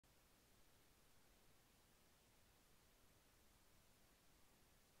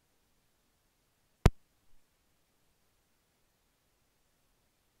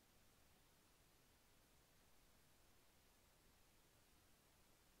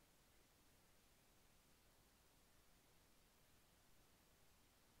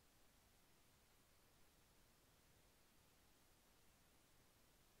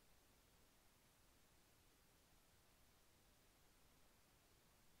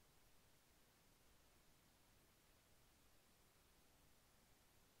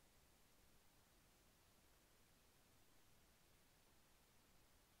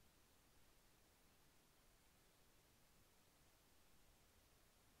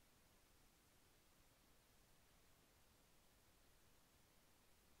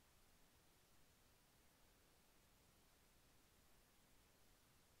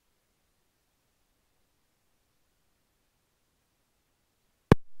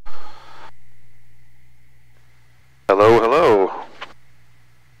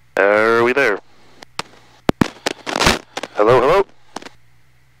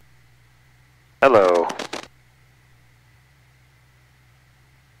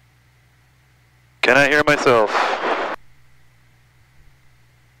Can I hear myself?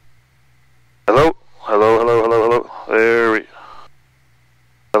 Hello? Hello, hello, hello, hello. There we...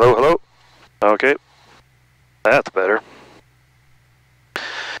 Hello, hello? Okay. That's better.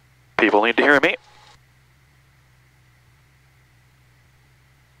 People need to hear me.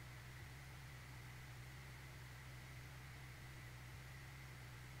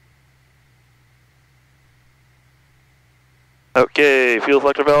 Okay, fuel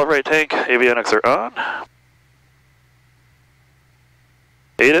selector valve right tank, avionics are on.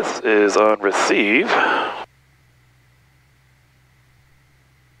 ATIS is on receive.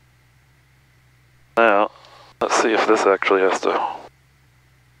 Now, let's see if this actually has to...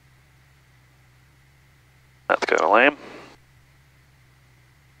 That's kind of lame.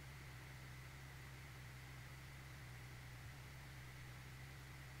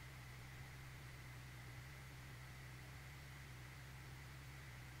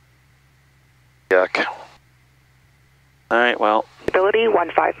 Yuck. Alright, well. Visibility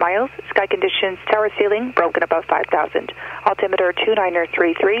 15 miles. Sky conditions, tower ceiling, broken above 5,000. Altimeter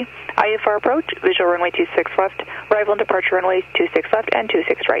 2933. IFR approach, visual runway 26 left. Arrival and departure runways 26 left and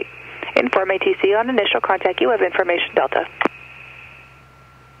 26 right. Inform ATC on initial contact. You have information Delta.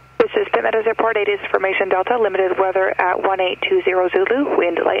 This is Pittman Airport, ATIS Formation Delta, limited weather at 1820 Zulu,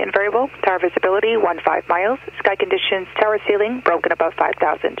 wind light and variable, tower visibility 15 miles, sky conditions, tower ceiling, broken above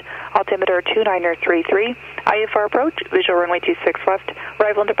 5,000, altimeter 2933, IFR approach, visual runway 26 left,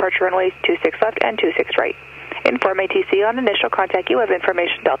 arrival and departure runways 26 left and 26 right. Inform ATC on initial contact. You have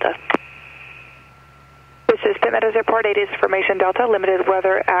information Delta. This is Pittman Airport, ATIS Formation Delta, limited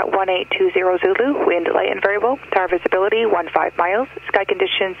weather at 1820 Zulu, wind light and variable, tower visibility 15 miles, sky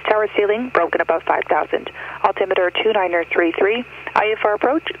conditions, tower ceiling, broken above 5,000, altimeter 2933, IFR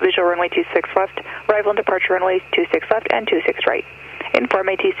approach, visual runway 26 left, arrival and departure runways 26 left and 26 right. Inform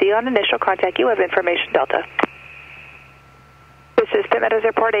ATC on initial contact. You have information Delta. This is Pittman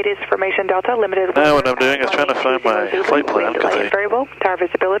Airport, ATIS Formation Delta, limited. Now what I'm doing is trying to find my flight plan because variable, tower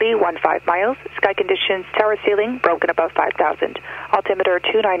visibility 15 miles, sky conditions, tower ceiling, broken above 5,000, altimeter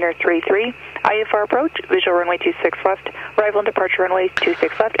 2933, IFR approach, visual runway 26 left, arrival and departure runways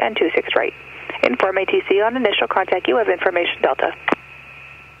 26 left and 26 right. Inform ATC on initial contact. You have information Delta.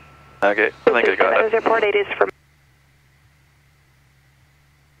 Okay, I think I got it. Pittman Airport, ATIS Formation.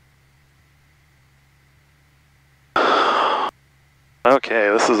 Okay,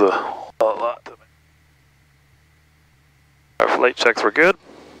 this is a lot to me. Our flight checks were good.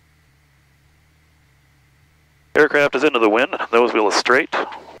 Aircraft is into the wind, nose wheel is straight,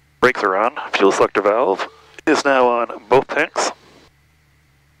 brakes are on, fuel selector valve is now on both tanks.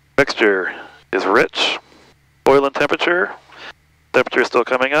 Mixture is rich, oil and temperature is still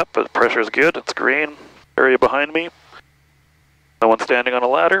coming up, but pressure is good, it's green, area behind me. No one standing on a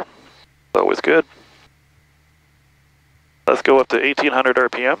ladder, always good. Let's go up to 1800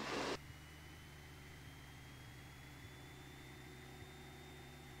 RPM.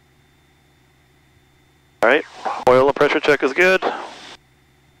 Alright, oil and pressure check is good.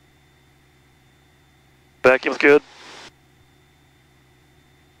 Vacuum's good.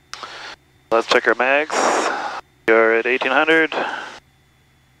 Let's check our mags. We are at 1800.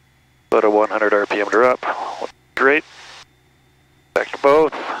 About a 100 RPM drop. Great. Back to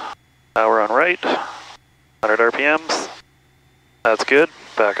both. Now we're on right. 100 RPMs. That's good.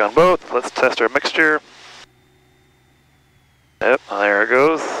 Back on both. Let's test our mixture. Yep, there it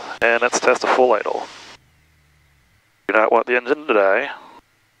goes. And let's test a full idle. Do not want the engine to die.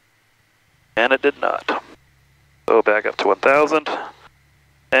 And it did not. So back up to 1000.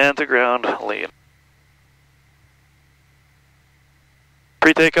 And to ground, lean.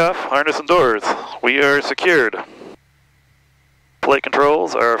 Pre-takeoff, harness and doors. We are secured. Flight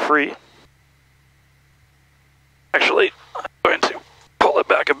controls are free. Actually, I'm going to pull it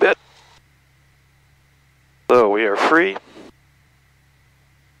back a bit. So we are free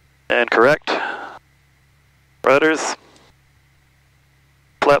and correct. Rudders,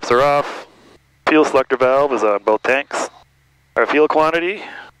 flaps are off. Fuel selector valve is on both tanks. Our fuel quantity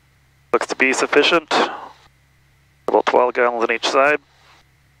looks to be sufficient. About 12 gallons on each side.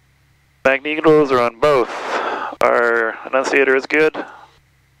 Magnetos are on both. Our annunciator is good.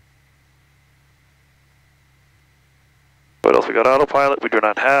 What else? We got autopilot, we do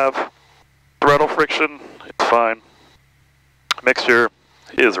not have. Throttle friction, it's fine. Mixture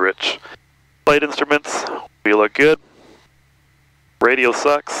is rich. Flight instruments, we look good. Radio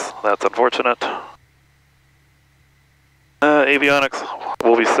sucks, that's unfortunate. Avionics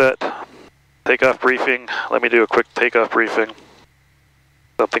will be set. Takeoff briefing, let me do a quick takeoff briefing.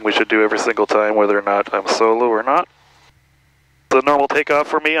 Something we should do every single time, whether or not I'm solo or not. It's a normal takeoff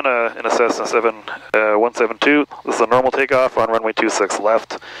for me in a Cessna 172. This is a normal takeoff on runway 26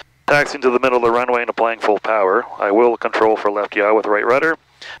 left. Taxiing to the middle of the runway and applying full power. I will control for left yaw with right rudder.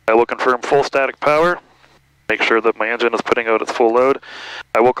 I will confirm full static power. Make sure that my engine is putting out its full load.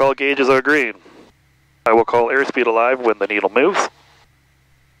 I will call gauges are green. I will call airspeed alive when the needle moves.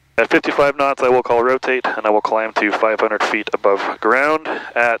 At 55 knots I will call rotate and I will climb to 500 feet above ground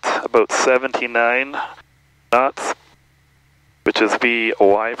at about 79 knots, which is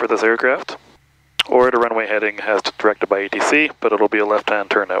VY for this aircraft, or at a runway heading as directed by ATC, but it'll be a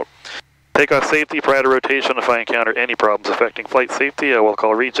left-hand turnout. Takeoff safety prior to rotation. If I encounter any problems affecting flight safety, I will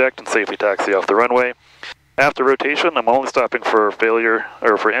call reject and safety taxi off the runway. After rotation, I'm only stopping for failure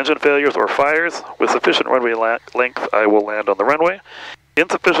or for engine failures or fires. With sufficient runway length, I will land on the runway.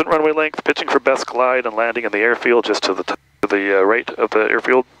 Insufficient runway length, pitching for best glide and landing in the airfield just to the right of the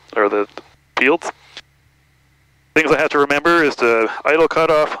airfield or the fields. Things I have to remember is to idle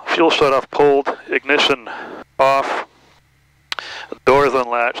cutoff, fuel shutoff pulled, ignition off, doors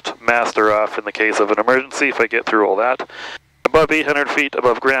unlatched, master off in the case of an emergency if I get through all that. Above 800 feet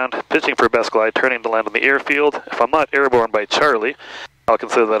above ground, pitching for best glide, turning to land on the airfield. If I'm not airborne by Charlie, I'll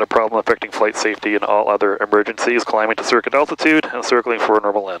consider that a problem affecting flight safety and all other emergencies, climbing to circuit altitude and circling for a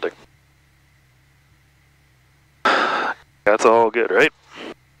normal landing. That's all good, right?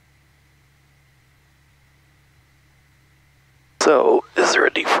 So, is there a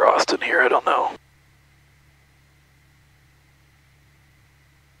defrost in here? I don't know.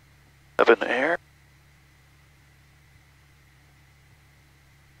 Have an air?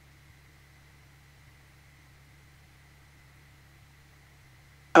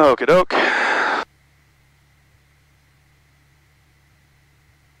 Okie doke.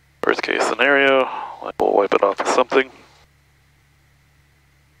 Worst case scenario, we'll wipe it off with something.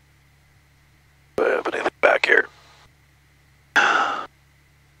 Do I have anything back here?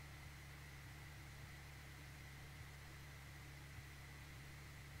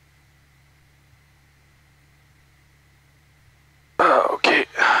 Okay,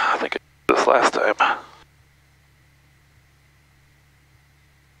 I think I did this last time.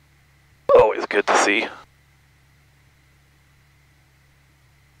 Always good to see.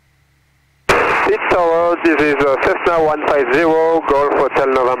 Tower, this is Cessna 150, Golf Hotel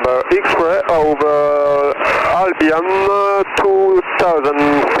November X-ray over Albion, 2,000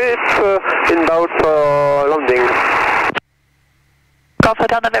 feet, inbound for landing. Golf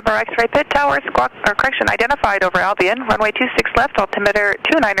Hotel November X-ray pit tower, identified over Albion, runway 26 left, altimeter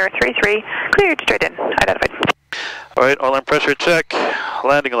 2933, cleared straight in, identified. Alright, all in pressure check,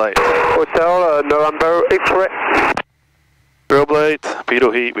 landing light. Hotel November X-ray. Strobe light,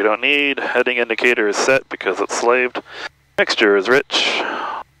 pitot heat we don't need, heading indicator is set because it's slaved, mixture is rich,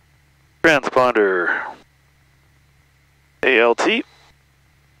 transponder, ALT,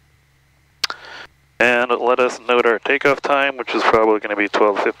 and let us note our takeoff time, which is probably going to be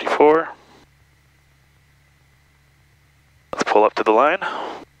 12:54. Let's pull up to the line.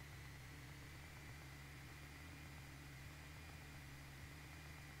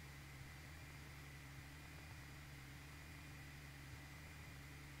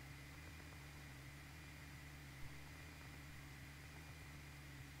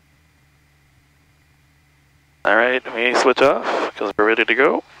 Alright, we switch off because we're ready to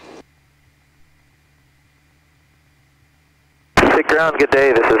go. Stick ground, good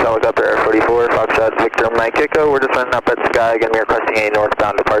day. This is Helicopter Air 44, Foxtrot Victor Mike Echo. We're just landing up at Sky, again, we're requesting a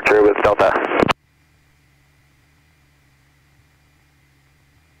northbound departure with Delta.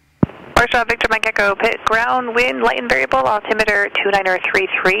 Foxtrot Victor Mike Echo, pit ground, wind, light and variable, altimeter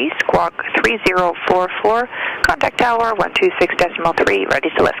 2933, squawk 3044, contact tower 126.3, ready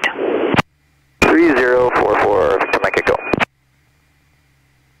to lift. 3044, Victor Mike Echo.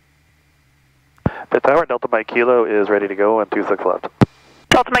 Pit tower, Delta Mike Kilo is ready to go and 26 left.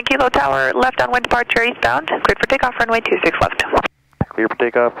 Delta Mike Kilo tower, left on wind departure eastbound, cleared for takeoff, runway 26 left. Clear for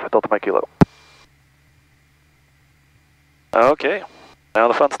takeoff, Delta Mike Kilo. Okay, now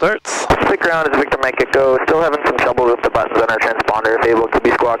the fun starts. Stick ground is Victor Mike Echo. Still having some trouble with the buttons on our transponder. If able, could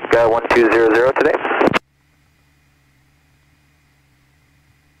be squawk 1200 today.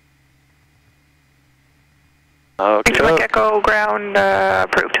 Okay. Victor Mike Echo, ground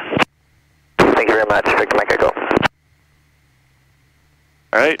approved. Thank you very much, Victor Mike Echo.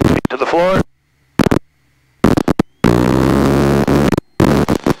 Alright, to the floor.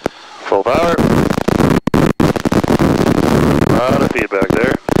 Full power. A lot of feedback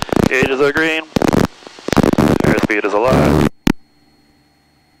there. Gauges are green. Airspeed is alive.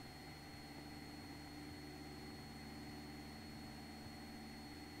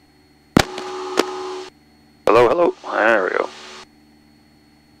 Hello, hello. There we go.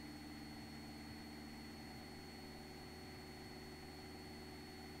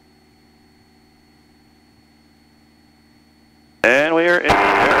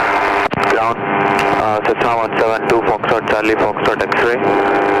 Charlie Foxtrot X-ray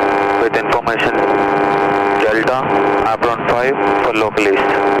with information Delta, Apron 5 for local east.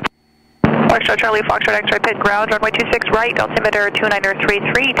 Foxtrot Charlie, Foxtrot X-ray, pit ground, runway 26 right, altimeter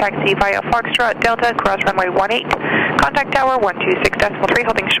 2933, taxi via Foxtrot Delta, cross runway 18, contact tower 126.3,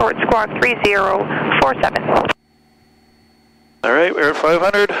 holding short, squawk 3047. Alright, we're at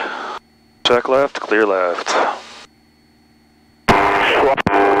 500. Check left, clear left. Squawk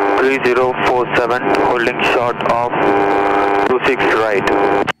 3047, holding short of 26 right.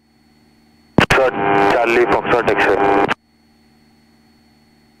 Foxtrot Charlie, Foxtrot X-ray.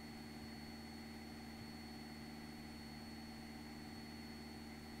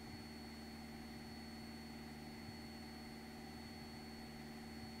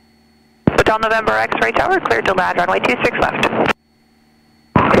 Hotel November X-ray tower, cleared to land, runway 26 left.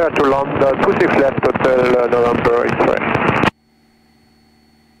 Clear to land, 26 left, Hotel November X-ray.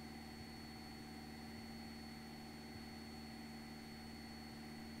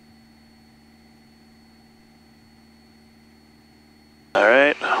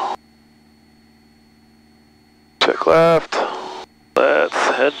 Alright. Check left. Let's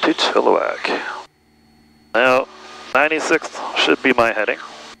head to Chilliwack. Now, 96th should be my heading.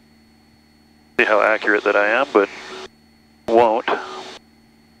 See how accurate that I am, but won't.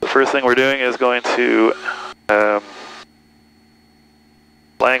 The first thing we're doing is going to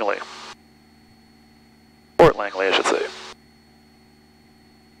Langley. Fort Langley, I should say.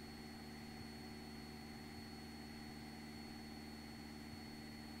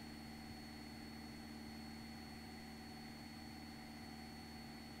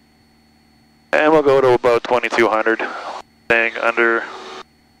 And we'll go to about 2200, staying under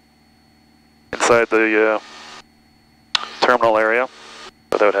inside the terminal area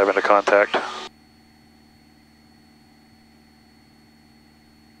without having to contact.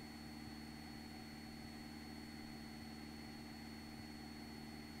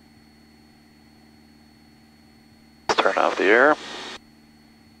 Let's turn off the air.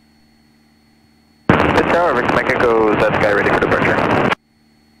 This tower, Victor Mike Echo, that sky ready for departure.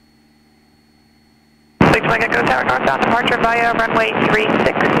 Victor Mike Echo tower, northbound departure via runway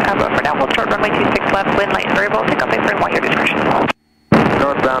 36. But for now, hold short runway 26 left, wind light and variable. Take up and bring one your discretion.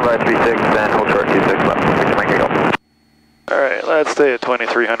 Northbound by 36 and hold short 26 left. Victor Mike Echo. Alright, let's stay at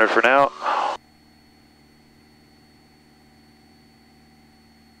 2300 for now.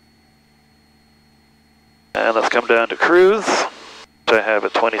 And let's come down to cruise, which I have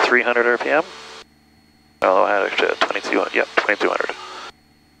at 2300 RPM. Oh, I actually had 2200, yep, 2200.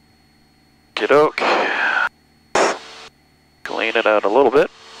 Okey-doke. Clean it out a little bit.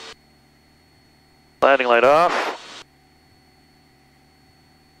 Landing light off.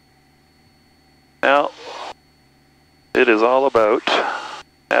 Now, it is all about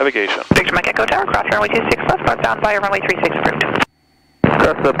navigation. Victor Mike Echo tower, cross runway 26 left, northbound via runway 36 approved.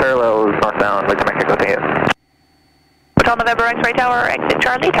 Cross the parallels northbound, Victor Mike Echo, thank you. Hotel November X-ray tower, exit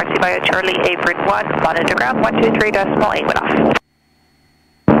Charlie, taxi via Charlie, apron 1, monitor ground, 123.8 went off.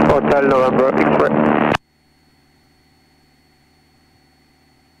 Hotel November X-ray.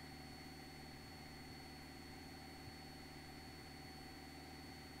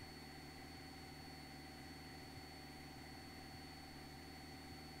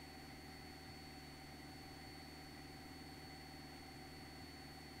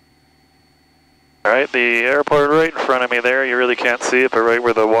 Alright, the airport right in front of me there, you really can't see it, but right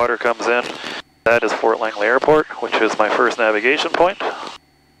where the water comes in, that is Fort Langley Airport, which is my first navigation point.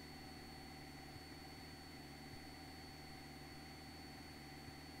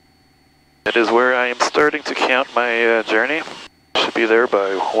 It is where I am starting to count my journey. Should be there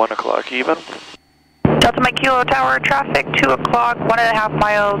by 1 o'clock even. Delta Mike Kilo Tower, traffic 2 o'clock, 1.5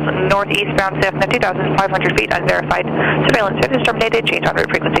 miles northeastbound, SIFNA 2,500 feet, unverified. Surveillance service terminated, change en route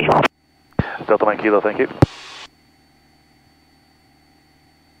frequency. Delta Mike Kilo, thank you.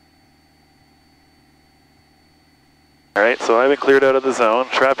 Alright, so I've been cleared out of the zone.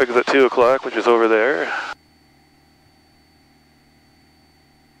 Traffic is at 2 o'clock, which is over there.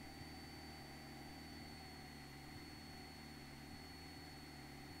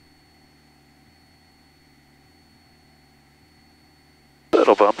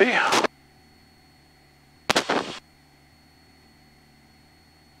 Little bumpy.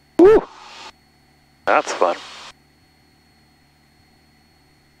 Woo! That's fun.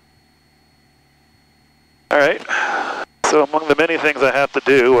 Alright, so among the many things I have to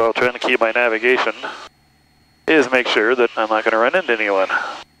do while trying to keep my navigation is make sure that I'm not going to run into anyone,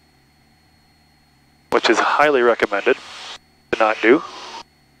 which is highly recommended to not do.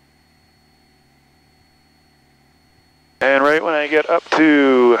 And right when I get up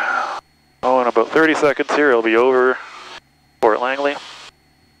to, in about 30 seconds here, I'll be over Fort Langley.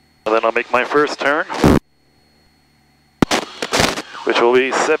 And then I'll make my first turn, which will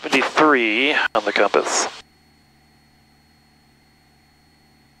be 73 on the compass.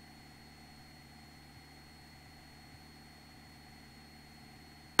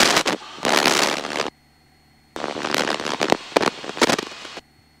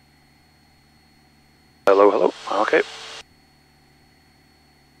 Hello, hello. Okay.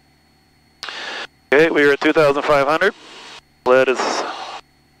 Okay, we are at 2,500. Lead is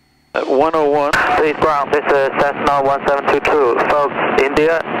at 101. Please ground, this is Cessna 1722. Folks,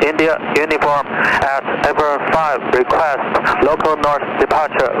 India, uniform at Ever 5. Request local north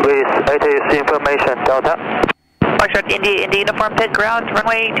departure with ATC information. Delta. Foxtrot India uniform pit ground,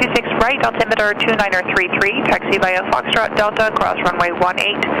 runway 26 right, altimeter 2933, taxi via Foxtrot Delta, cross runway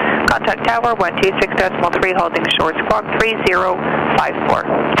 18, contact tower 126.3, holding short squawk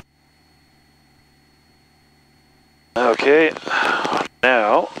 3054. Okay,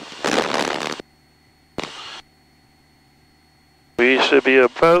 now we should be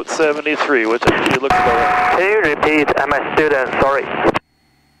about 73, which actually looks about right. Can you repeat? I'm a student, sorry.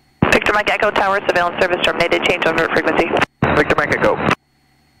 Victor Mike Echo Tower, surveillance service terminated, change over frequency. Victor Mike Echo.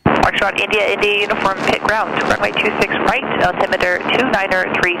 Foxtrot India uniform pit ground, runway 26 right, altimeter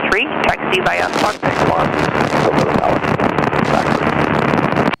 2933, taxi via Foxtrot. Over the tower.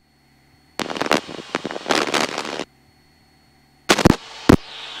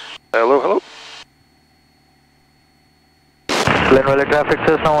 Hello, hello. Glen Valley traffic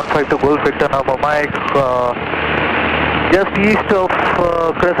says now 152 Golf Victor Number Mike. Just east of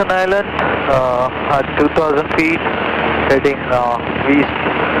Crescent Island at 2,000 feet, heading east,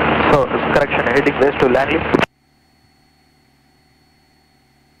 so correction, heading west to Langley.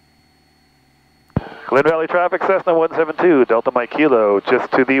 Glen Valley traffic, Cessna 172, Delta Mike Kilo,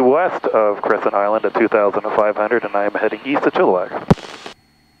 just to the west of Crescent Island at 2,500, and I am heading east to Chilliwack.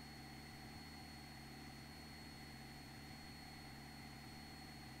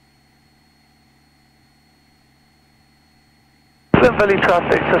 Glen Valley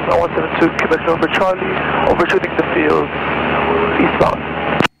traffic, Cessna 172, Quebec November Charlie, overshooting the field, eastbound.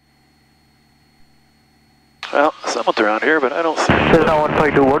 Well, someone's around here, but I don't see it. Cessna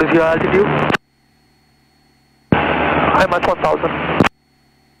 152, what is your altitude? I'm at 1,000.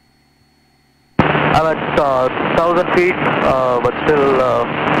 I'm at 1,000 feet, but still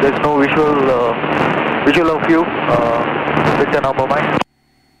there's no visual of you. Victor Number Mike.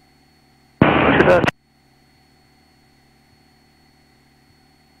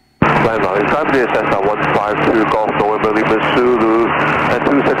 Glen Valley traffic is Cessna 152 Golf November Lima Zulu at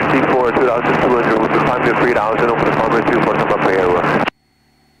 264, 2,200 with the climb to 3,000 over the runway 2 for some Bay Area.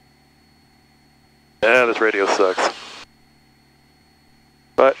 Yeah, this radio sucks.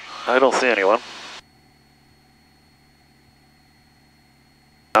 But I don't see anyone.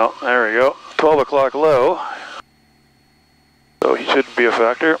 Oh, there we go. 12 o'clock low. So he shouldn't be a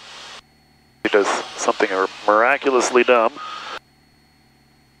factor. He does something miraculously dumb.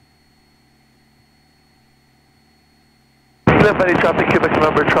 Glen Valley traffic, Quebec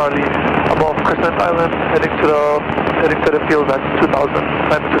November Charlie, above Crescent Island, heading to the field at 2,000,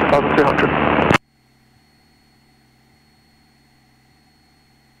 climb to 2,300.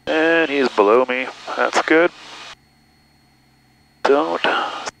 And he's below me. That's good. Don't see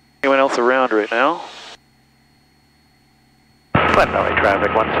anyone else around right now. Glen Valley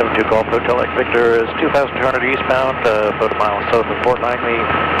traffic, 172 Golf Hotel X Victor is 2,200 eastbound, about a mile south of Fort Langley,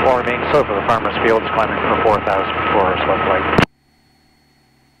 warning south of the Farmers Fields, climbing for 4,000 for slow flight.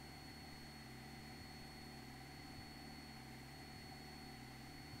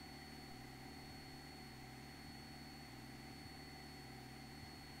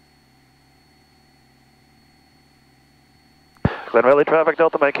 Glen Valley traffic,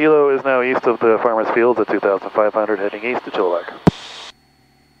 Delta Mike Kilo is now east of the Farmers Fields at 2,500, heading east to Chilliwack.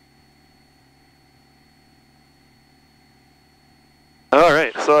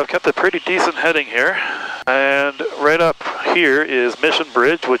 Alright, so I've kept a pretty decent heading here, and right up here is Mission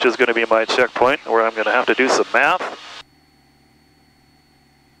Bridge, which is going to be my checkpoint, where I'm going to have to do some math.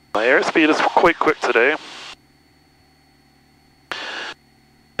 My airspeed is quite quick today.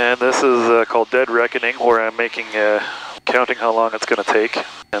 And this is called Dead Reckoning, where I'm making counting how long it's going to take,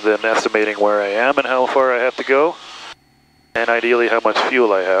 and then estimating where I am and how far I have to go, and ideally how much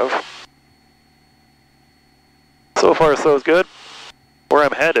fuel I have. So far so good. Where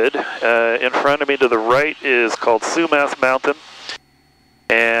I'm headed, in front of me to the right is called Sumas Mountain,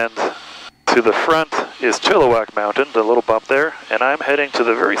 and to the front is Chilliwack Mountain, the little bump there, and I'm heading to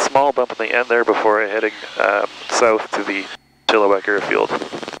the very small bump in the end there before I'm heading south to the Chilliwack airfield.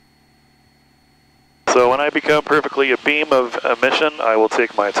 So when I become perfectly abeam of emission, I will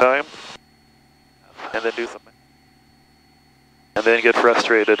take my time and then do something. And then get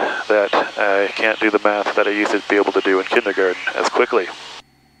frustrated that I can't do the math that I used to be able to do in kindergarten as quickly.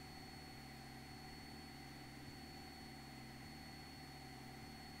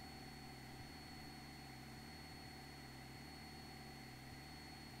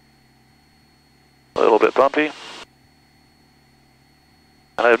 A little bit bumpy.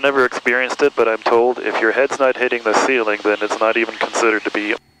 And I've never experienced it, but I'm told if your head's not hitting the ceiling, then it's not even considered to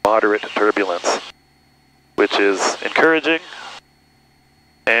be moderate turbulence, which is encouraging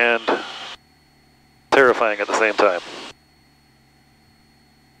and terrifying at the same time.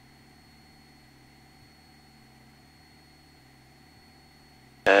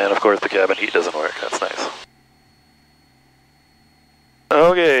 And of course the cabin heat doesn't work, that's nice.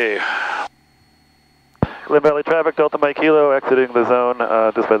 Okay. Glen Valley traffic, Delta Mike Kilo, exiting the zone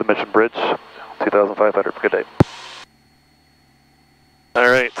just by the Mission Bridge, 2,500, good day.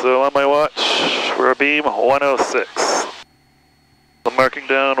 Alright, so on my watch, we're a beam 106. I'm marking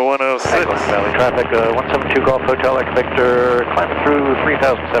down 106. Glen Valley traffic, 172 Golf Hotel X Victor, climbing through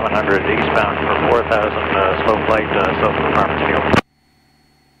 3,700 eastbound for 4,000, slow flight south of the Farmers Field.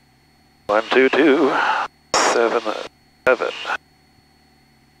 12277.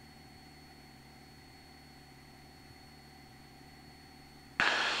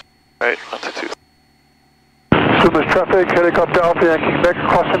 Alright, 122. Sumas traffic, helicopter Alpha Yankee Quebec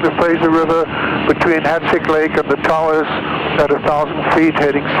crossing the Fraser River between Hatsick Lake and the towers at 1,000 feet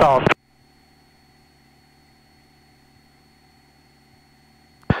heading south.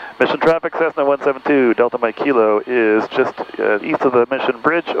 Mission traffic, Cessna 172, Delta Mike Kilo is just east of the Mission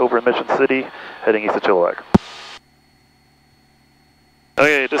Bridge over in Mission City, heading east of Chilliwack.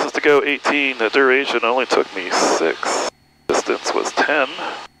 Okay, this is to go 18, the duration only took me 6, distance was 10.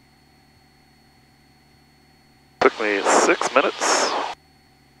 Took me 6 minutes,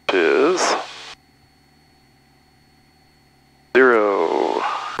 which is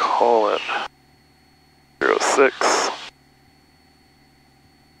 0:06.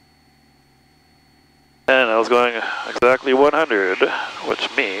 And I was going exactly 100, which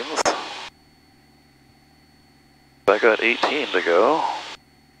means I got 18 to go.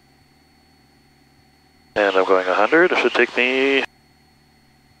 And I'm going 100, it should take me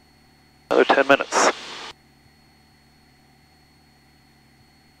another 10 minutes.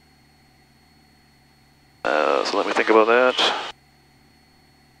 So let me think about that.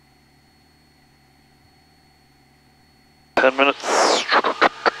 10 minutes. I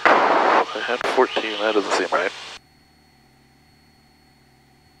had 14, that doesn't seem right.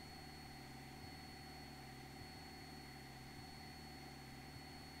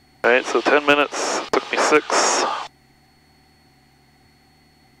 Alright, so 10 minutes, took me 6.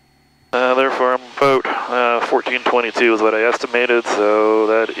 Therefore I'm about 14:22 is what I estimated, so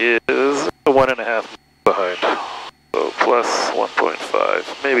that is 1.5 behind. So plus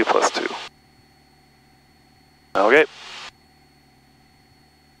 1.5, maybe plus 2. Okay.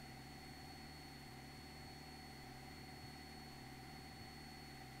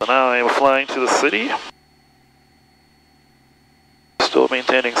 So now I am flying to the city. Still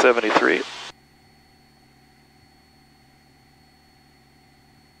maintaining 73.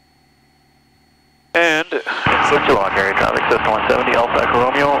 And Chilliwack area traffic, Cessna 170, Alpha Echo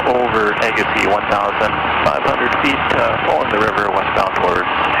Romeo, over Agassiz 1,500 feet, following the river westbound towards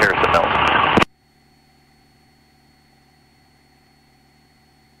Harrison Mills.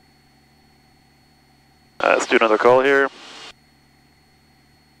 Let's do another call here.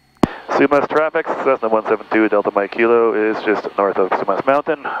 Sumas traffic, Cessna 172 Delta Mike Kilo is just north of Sumas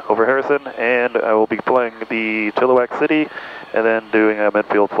Mountain over Harrison, and I will be flying the Chilliwack City and then doing a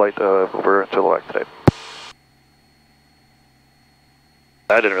midfield flight over Chilliwack today.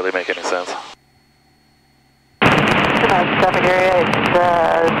 That didn't really make any sense. Sumas traffic area, it's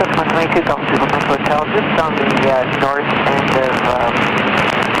Cessna 122 Golf Chilliwack Hotel, just on the north end of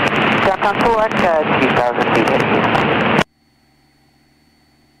downtown Chilliwack, 2,000 feet heading east.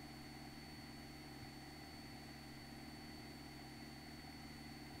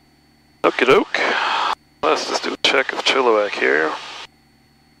 Okie doke. Let's just do a check of Chilliwack here.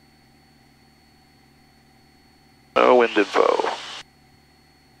 No wind info.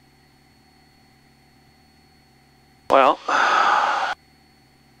 Well,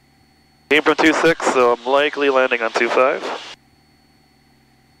 came from 2.6, so I'm likely landing on 2.5.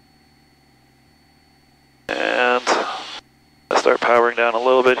 And I start powering down a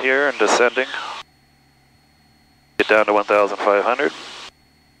little bit here and descending. Get down to 1,500.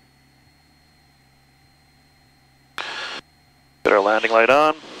 Get our landing light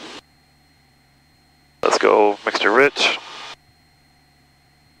on. go mixture rich.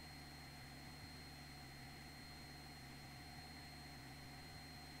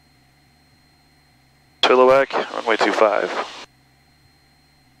 Chilliwack, runway 25.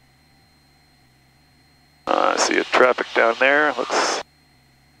 I see a traffic down there. Looks.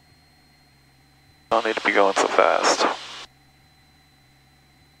 Don't need to be going so fast.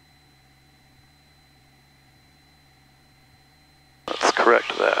 Let's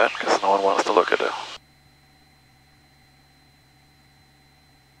correct that because no one wants to look at it.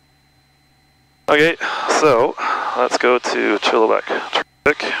 Okay, so let's go to Chilliwack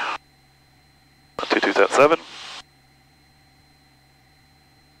traffic. 22.7.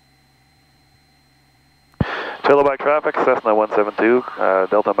 Chilliwack traffic, Cessna 172,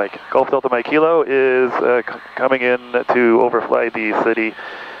 Delta Mike, Golf Delta Mike Kilo is coming in to overfly the city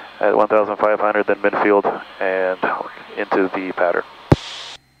at 1,500, then midfield and into the pattern.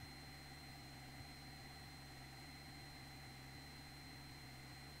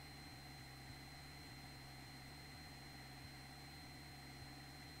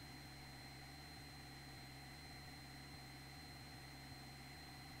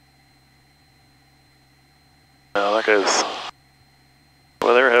 Now that guy's,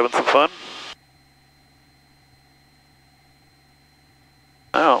 well, they're having some fun.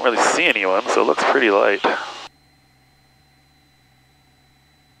 I don't really see anyone, so it looks pretty light.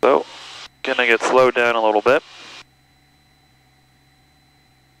 So, gonna get slowed down a little bit.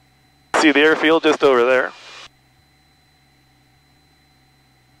 See the airfield just over there.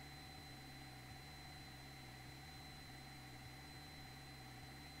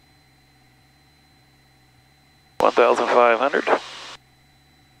 $1,500.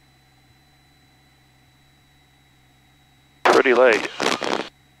 Pretty light.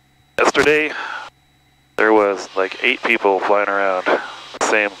 Yesterday, there was like 8 people flying around.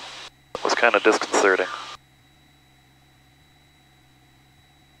 Same. It was kind of disconcerting.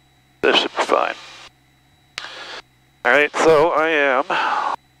 This should be fine. Alright, so I am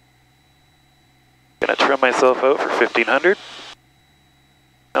gonna trim myself out for 1,500.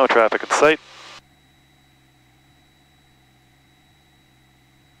 No traffic in sight.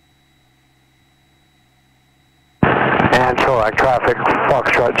 And Chilliwack traffic,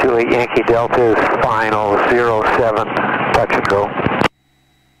 Foxtrot Juliet Yankee Delta is final 07, touch and go.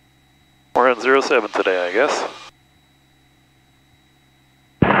 We're in 07 today, I guess.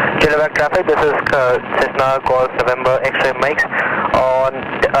 Chilliwack traffic, this is Cessna Golf November X-ray Mike on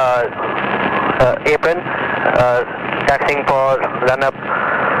apron, taxiing for run up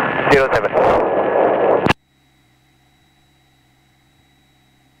 07.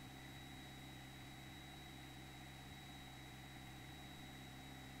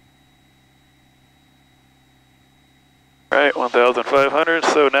 Alright, 1,500,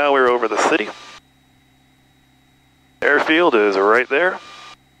 so now we're over the city. Airfield is right there.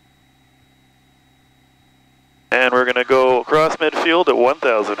 And we're going to go across midfield at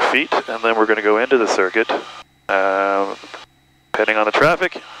 1,000 feet, and then we're going to go into the circuit. Depending on the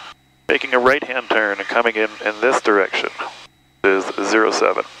traffic, making a right-hand turn and coming in this direction is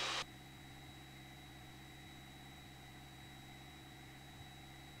 07.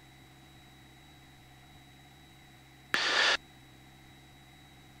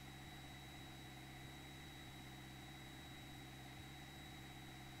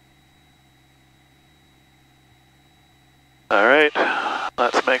 Alright,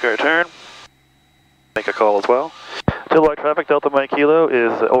 let's make our turn. Make a call as well. Chilliwack traffic, Delta Mike Kilo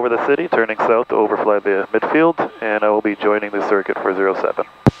is over the city, turning south to overfly the midfield, and I will be joining the circuit for 07.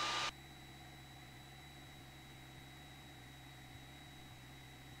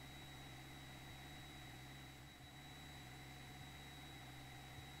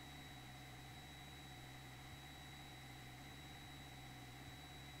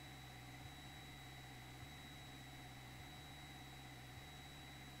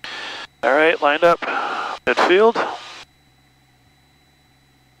 Alright, lined up, midfield.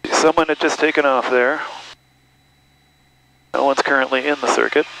 Someone had just taken off there. No one's currently in the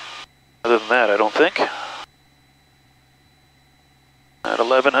circuit. Other than that, I don't think. At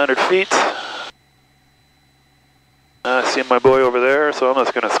 1,100 feet. I see my boy over there, so I'm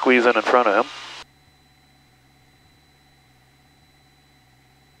just going to squeeze in front of him.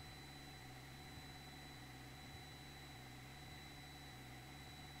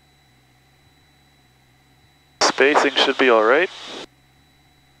 Spacing should be alright.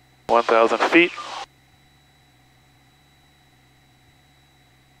 1,000 feet.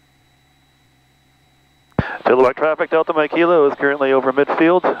 Chilliwack traffic, Delta Mike Kilo is currently over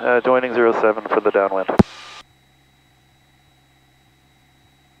midfield, joining 07 for the downwind.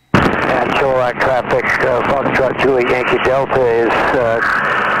 And Chilliwack traffic,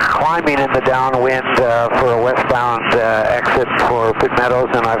 climbing in the downwind for a westbound exit for Pitt Meadows,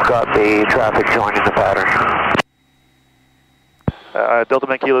 and I've got the traffic joining the pattern. Delta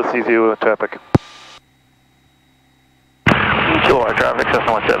Mike Kilo sees you in traffic. Chilliwack traffic,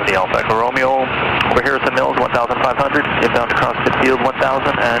 Cessna 170 Alpha Echo Romeo, over Harrison Mills, 1,500, inbound across Pittsfield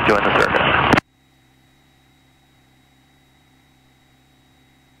 1,000, and join the circuit.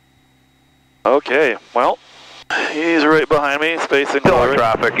 Okay, well, he's right behind me, spacing Chilliwack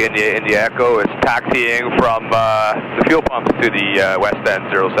traffic in the Echo is taxiing from the fuel pumps to the west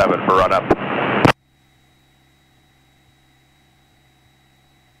end 07 for run up.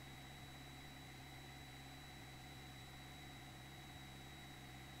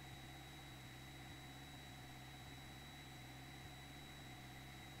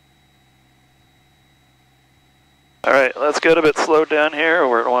 Alright, let's get a bit slowed down here.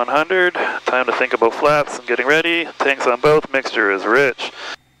 We're at 100. Time to think about flaps and getting ready. Tanks on both, mixture is rich.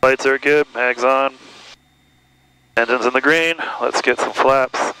 Lights are good, mags on. Engines in the green. Let's get some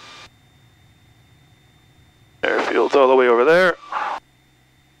flaps. Airfield's all the way over there.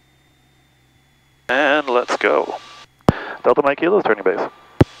 And let's go. Delta Mike Kilo, turning base.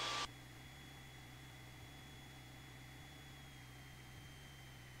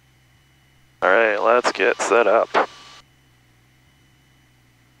 Alright, let's get set up.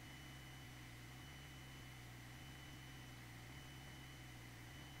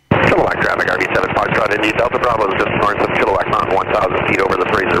 Chilliwack traffic, RV7 Foxtrot, Indy Delta Bravo is just north of Chilliwack Mountain, 1,000 feet over the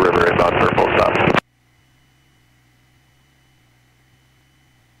Fraser River, inbound for full stop.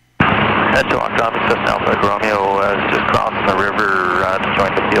 Chilliwack traffic, Cessna Alpha Echo Romeo is just crossing the river to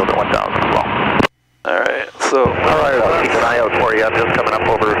join the field at 1,000 as well. Alright, so... Alright, I'll keep an eye out for you. I'm just coming up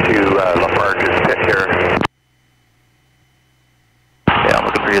over to Lafarge's pit here. Yeah, I'm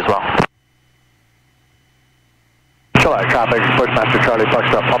looking for you as well. Chilliwack traffic, Sportsmaster Charlie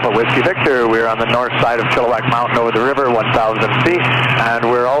Foxtrot Papa Whiskey Victor. We're on the north side of Chilliwack Mountain over the river, 1,000 feet, and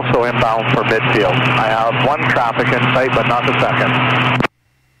we're also inbound for Midfield. I have one traffic in sight, but not the second.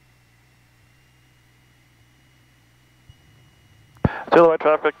 Chilliwack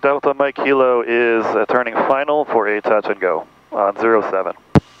traffic, Delta Mike Kilo is turning final for a touch and go on 07.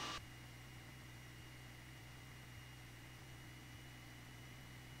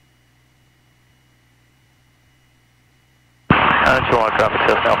 Chilliwack traffic,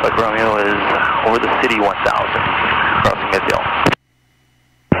 Cessna Alpha Echo Romeo is over the city 1,000, crossing Midfield.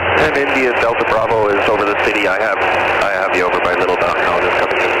 And India Delta Bravo is over the city. I have you over by Little Downtown. It's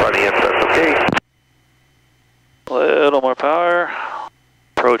coming in front of you, if that's okay. Little more power.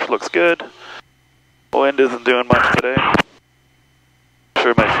 Approach looks good. Wind isn't doing much today.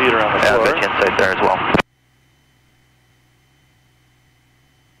 Sure my feet are on the floor. Yeah, I bet you inside there as well.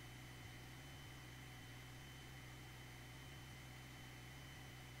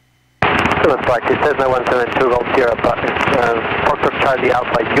 Flight Cessna 172 Golf Sierra Foxtrot Charlie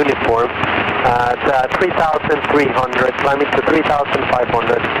Alpha uniform at 3,300, climbing to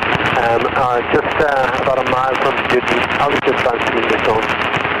 3,500, just about a mile from duty, altitude transiting the zone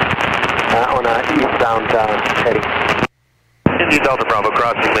on a eastbound heading. Indy Delta Bravo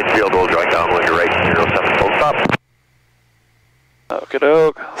crossing Midfield, will join downwind to right 07 full stop. Okie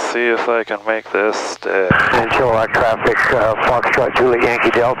doke, see if I can make this stay. And Chilliwack traffic, Foxtrot Julie Yankee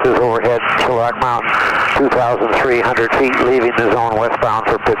Delta is overhead, Chilliwack Mountain, 2,300 feet, leaving the zone westbound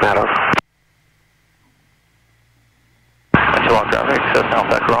for Pitt Meadows. Chilliwack traffic, Cessna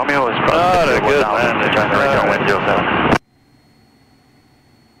Alpha Echo Romeo is crossing a good landing. Join the right downwind 07.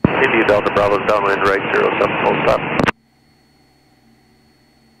 Indy Delta Bravo is downwind right 07 full stop.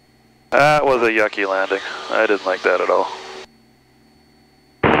 That was a yucky landing. I didn't like that at all.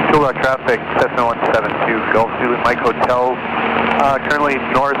 Chilliwack traffic, Cessna 172 Golf Zulu Mike Hotel, currently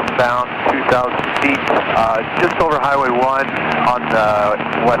northbound 2,000 feet, just over Highway 1 on the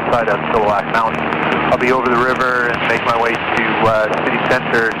west side of Chilliwack Mountain. I'll be over the river and make my way to city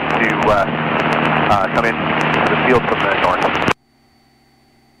center to come in to the field from the north.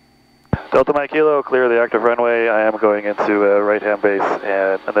 Delta Mike Kilo, clear the active runway. I am going into right-hand base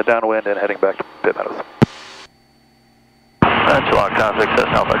and the downwind and heading back to Pitt Meadows. Chilliwack traffic,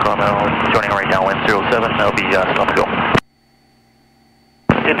 Cessna Alpha Echo Romeo, joining right downwind 07, that'll be stop and go.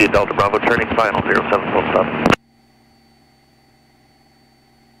 India Delta Bravo turning final 07 full stop.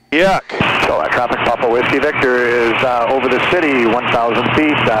 Yuck! Chilliwack traffic, Papa Whiskey Victor is over the city, 1,000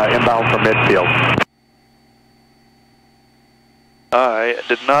 feet, inbound for Midfield. I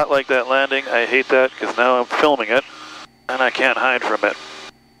did not like that landing. I hate that because now I'm filming it and I can't hide from it.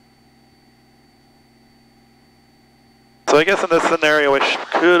 So I guess in this scenario I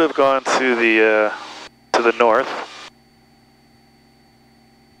could have gone to the north.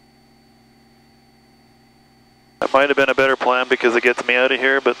 That might have been a better plan because it gets me out of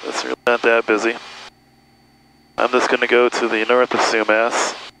here, but it's really not that busy. I'm just going to go to the north of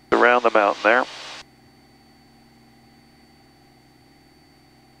Sumas, around the mountain there.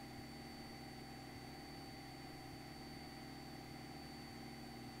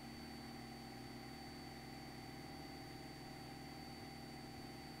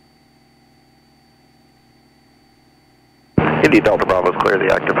 Indy Delta Bravo is clear,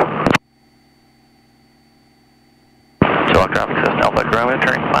 the active. Chilliwack traffic system Alpha Grumman,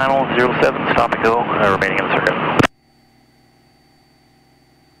 turning final 07, stop and go, remaining in the circuit.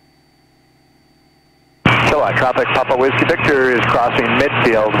 Chilliwack traffic, Papa Whiskey Victor is crossing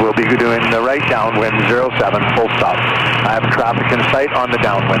midfield. We'll be doing the right downwind 07, full stop. I have traffic in sight on the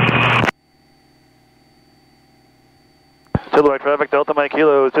downwind. Chilliwack traffic, Delta Mike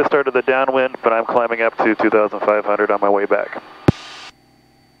Kilo has just started the downwind, but I'm climbing up to 2,500 on my way back.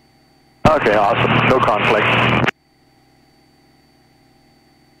 Okay, awesome. No conflict.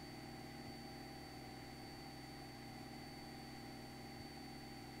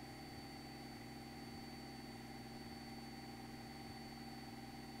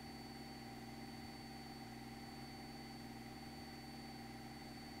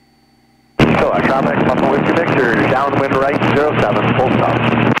 Chilliwack traffic, Papa Whiskey Victor, downwind right 07, full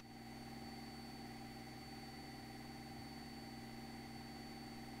stop.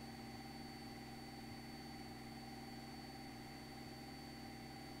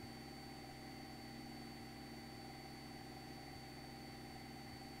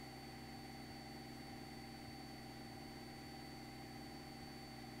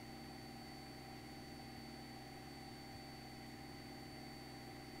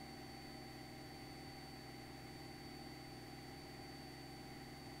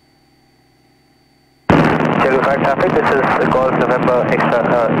 Chilliwack traffic, this is Golf November X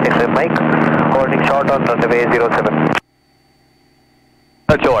Mike, holding short on runway 07.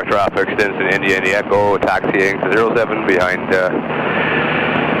 Chilliwack traffic, Stinson, India, Indy Echo, taxiing to 07 behind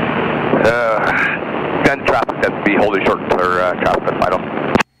traffic that be holding short for traffic at final.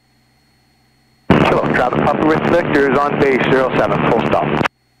 Chilliwack traffic, Papa Whiskey Victor is on base 07, full stop.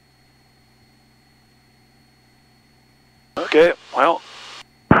 Okay, well.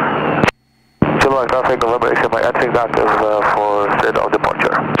 Chilliwack traffic, November X Mike, at active for state of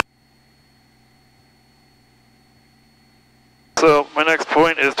departure. So my next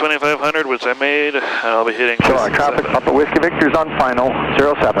point is 2,500, which I made, and I'll be hitting. Chilliwack traffic, Papa Whiskey Victor is on final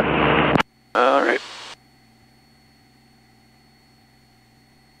 07. All right.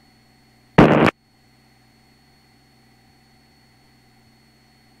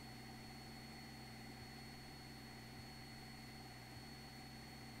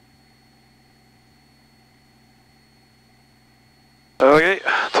 Okay,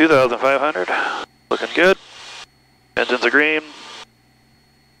 2,500. Looking good. Engines are green.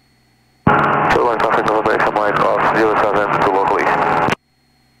 Chilliwack traffic, November X Mike off 07 to local east.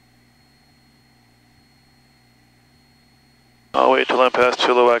 I'll wait till I'm past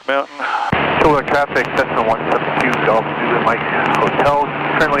Chilliwack Mountain. Chilliwack traffic, Cessna 172, Golf Zulu Mike Hotel,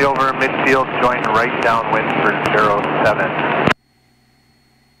 currently over midfield, join right downwind for 07.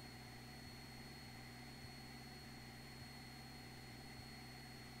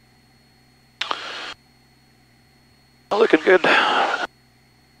 Looking good.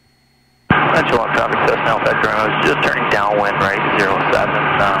 Chilliwack traffic system Alpha Grumman is just turning downwind right 07,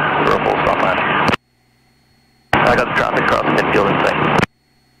 for a full stop line. I got the traffic across midfield in sight.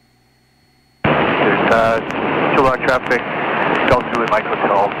 There's Chilliwack traffic, Golf Zulu Mike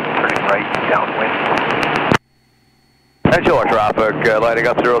Hotel, turning right downwind. And Chilliwack traffic, lining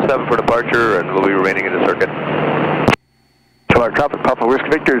up 07 for departure, and we'll be remaining in the circuit. Chilliwack traffic, Papa Whiskey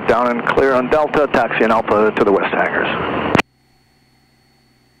Victor is down and clear on Delta, taxi and Alpha to the west hangars.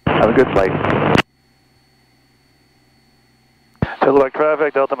 Have a good flight. Chilliwack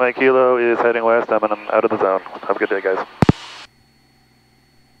traffic, Delta Mike Kilo is heading west. I'm out of the zone. Have a good day, guys.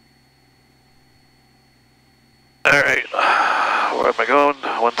 All right, where am I going?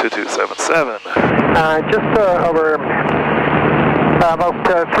 12277. Just over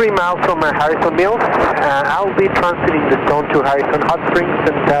about 3 miles from Harrison Mills. I'll be transiting the zone to Harrison Hot Springs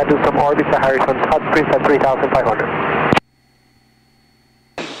and do some orbits at Harrison Hot Springs at 3,500.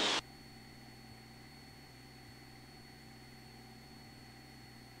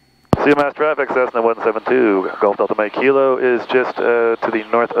 Sumas traffic, Cessna 172, Golf Delta Mike Kilo is just to the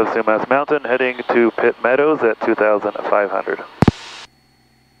north of Sumas Mountain, heading to Pitt Meadows at 2,500.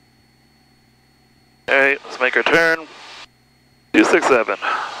 Alright, let's make our turn. 267.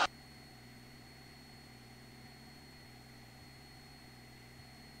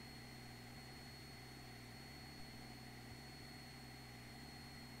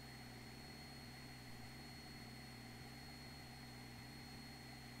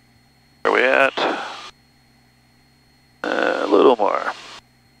 little more.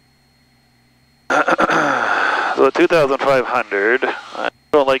 So 2,500. I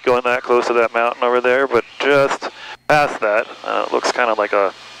don't like going that close to that mountain over there, but just past that, it looks kind of like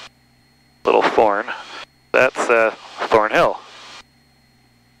a little thorn. That's Thorn Hill.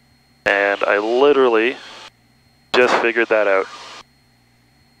 And I literally just figured that out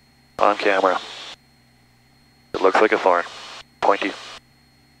on camera. It looks like a thorn, pointy.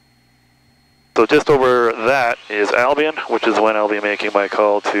 So just over that is Albion, which is when I'll be making my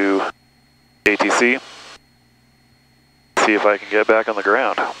call to ATC. See if I can get back on the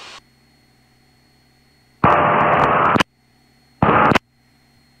ground.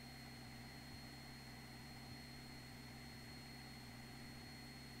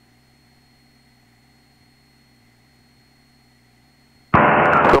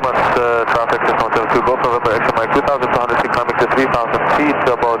 Traffic system 72 Golf November extra Mike 2,200 feet climbing to 3,000 feet,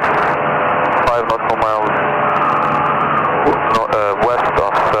 about 5 nautical miles west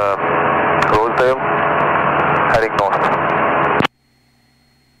of Rosedale, heading north.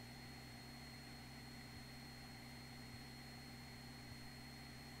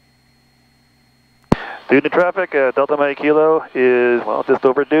 Dudney traffic at Delta Mike Kilo is, well, just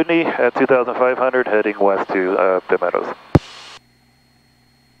over Dudney at 2,500 heading west to Pitt Meadows.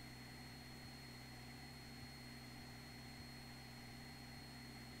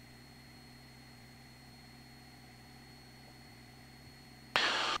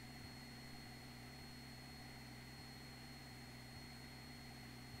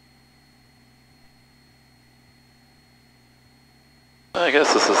 I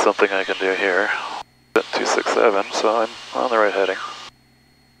guess this is something I can do here. 267, so I'm on the right heading.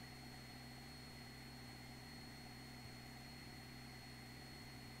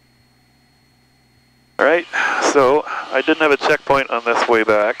 Alright, so I didn't have a checkpoint on this way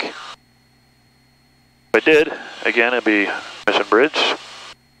back. If I did, again it'd be Mission Bridge.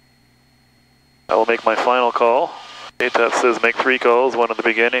 I will make my final call. ATAF says make 3 calls, 1 in the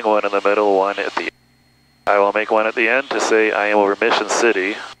beginning, 1 in the middle, 1 at the end. I will make 1 at the end to say I am over Mission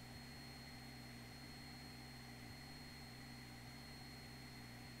City.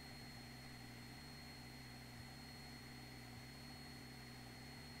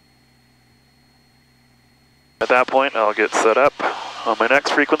 At that point, I'll get set up on my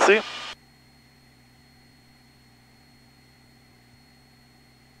next frequency.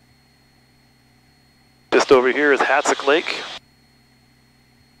 Just over here is Hatzick Lake.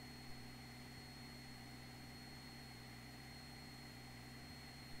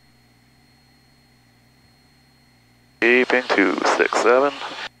 Keeping 267.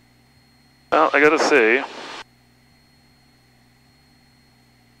 Well, I gotta say,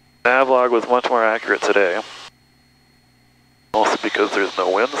 Navlog was much more accurate today. Also because there's no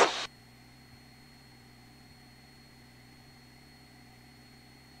winds.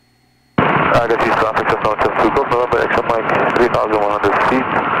 Agassiz traffic just north of 2 Golf November extra Mike 3,100 feet,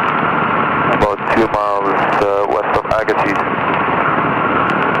 about 2 miles west of Agassiz,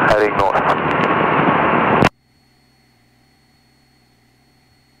 heading north.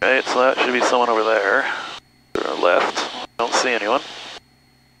 Right, so that should be someone over there. To our left. Don't see anyone.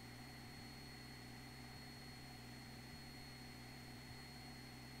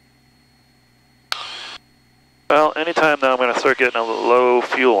 Well, anytime now I'm going to start getting a low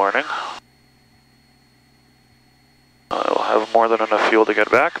fuel warning. I'll have more than enough fuel to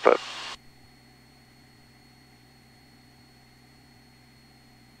get back, but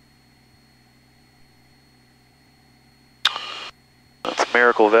that's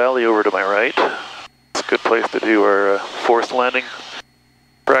Miracle Valley over to my right. It's a good place to do our forced landing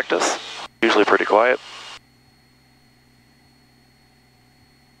practice. Usually pretty quiet.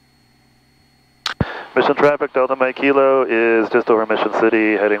 Mission traffic, Delta Mike Kilo is just over Mission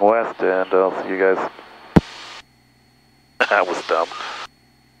City, heading west, and I'll see you guys. That was dumb.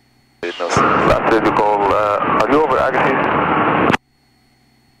 Made no sense. Last is call, are you over Agassiz?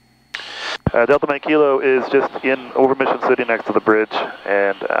 Delta Mike Kilo is just over Mission City next to the bridge,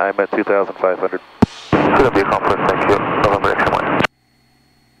 and I'm at 2,500. Shouldn't be a conflict, thank you. November extra Mike.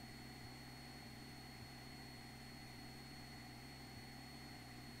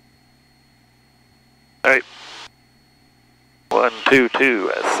 Alright.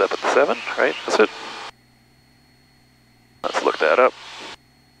 122 at 77, right? That's it. Let's look that up.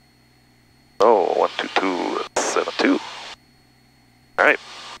 Oh, 122 at 72. Alright.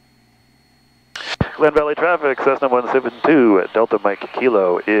 Glen Valley traffic, Cessna 172 at Delta Mike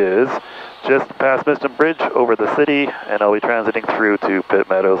Kilo is just past Mission Bridge over the city, and I'll be transiting through to Pitt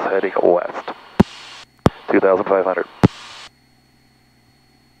Meadows heading west. 2,500.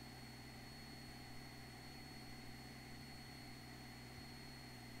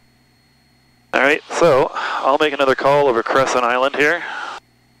 Alright, so I'll make another call over Crescent Island here.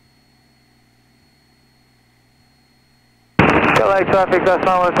 Chilliwack traffic, that's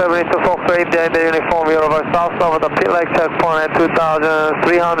now 172 Fox 8, the uniform, we are over south over the Chilliwack checkpoint at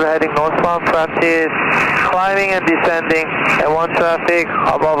 2,300 heading northbound, practice climbing and descending, and one traffic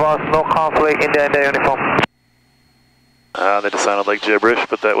above us, no conflict in the uniform. That just sounded like gibberish,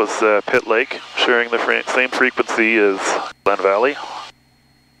 but that was Pit Lake, sharing the same frequency as Glen Valley.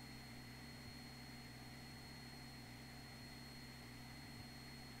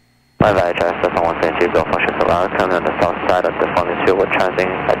 My Valley Drive, that's on 172, Golf Function Around, coming on the south side of the Falling Field, we're trending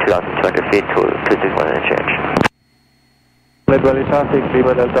at 2,200 feet to 261 interchange. Glen Valley traffic,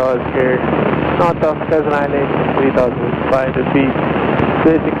 Lima Delta is here, north of Crescent Island, 3,500 feet,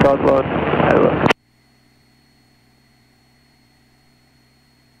 facing southbound, Chilliwack.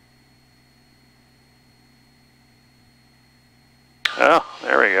 Oh,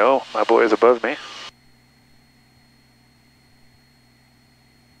 there we go. My boy's above me.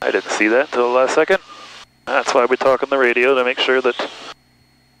 I didn't see that until the last second. That's why we talk on the radio, to make sure that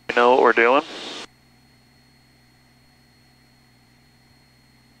we know what we're doing.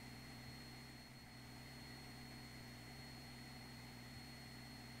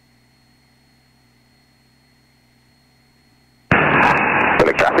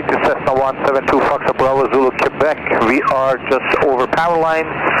 Traffic to Cessna 172 Fox Bravo Zulu, Quebec. We are just over power line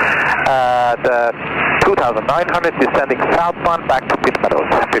at 2,900, descending southbound back to Pit Meadows.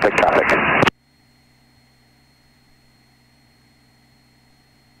 Pit Lake traffic.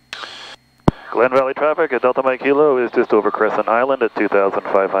 Glen Valley traffic at Delta Mike Kilo is just over Crescent Island at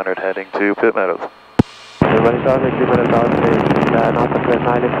 2,500 heading to Pit Meadows. Glen Valley traffic, Lima Delta is here, north of Crescent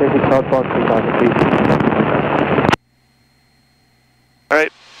Island, facing southbound, 3,000 feet.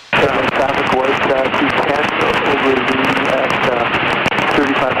 Alright. Traffic was 210 over the at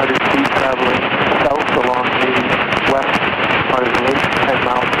 3,500 feet, traveling south along the west part of the lake, 10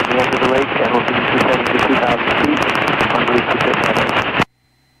 miles from the end of the lake, and will be descending to 2,000 feet on route to Pit Meadows.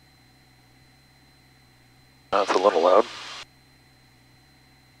 That's a little loud.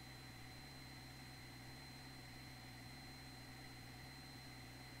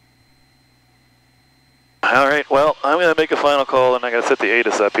 Alright, well, I'm going to make a final call and I got to set the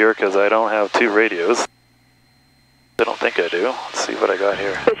ATIS up here because I don't have two radios. I don't think I do. Let's see what I got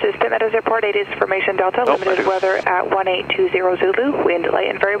here. This is Pit Meadows Airport, ATIS Formation Delta, limited weather at 1820 Zulu, wind light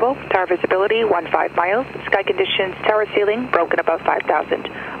and variable, tower visibility 15 miles, sky conditions, tower ceiling, broken above 5,000,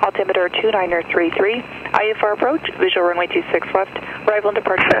 altimeter 2933, IFR approach, visual runway 26 left, arrival and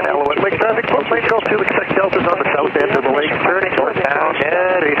departure. And Elwood Lake traffic, both lanes go to expect deltas on the south end of the lake, turning northbound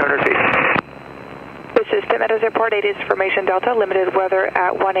at 800 feet. This is Pit Meadows Airport, ATIS Formation Delta, limited weather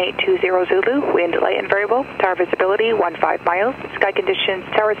at 1820 Zulu, wind light and variable, tower visibility 15 miles, sky conditions,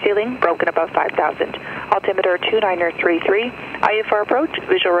 tower ceiling, broken above 5,000, altimeter 2933, IFR approach,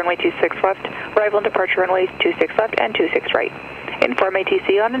 visual runway 26 left, arrival and departure runways 26 left and 26 right. Inform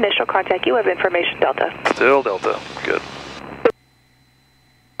ATC on initial contact, you have information Delta. Still Delta, good.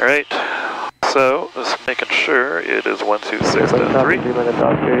 Alright, so just making sure it is 126.3. 2,000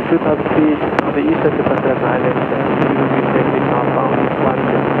 feet on the east end of Crescent Island, and we will be taking northbound, 1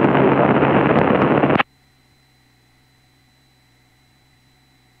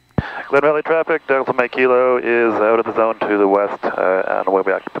 Glen Valley traffic, Delta Mike Kilo is out of the zone to the west on the way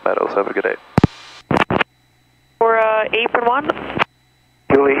back to Pit Meadows. Have a good day. For apron 1.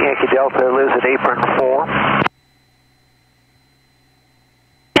 Julie Yankee Delta lives at apron 4.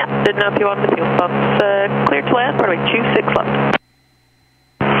 Yeah, didn't know if you wanted the fuel pumps clear to land, runway 26 left.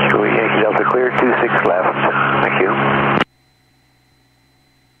 Julie Yankee Delta clear, 26 left. Thank you.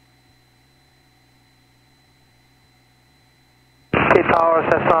 Tower,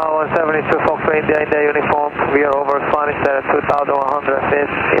 Cessna 172 Fox India in the uniform. We are over Spanish at 2,100 feet,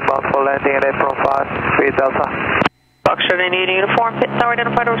 inbound for landing at apron 5, 3 Delta. Foxtrot Indian uniform, pit tower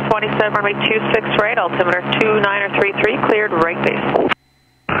identified over 27, runway 26 right, altimeter 2933, cleared right base.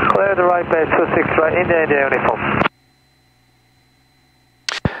 Clear the right base, 26 right, India uniform.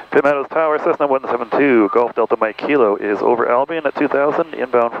 Pit Meadows Tower, Cessna 172, Golf Delta Mike Kilo is over Albion at 2,000,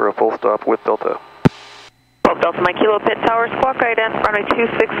 inbound for a full stop with Delta. Golf Delta Mike Kilo, pit tower, squawk right in, runway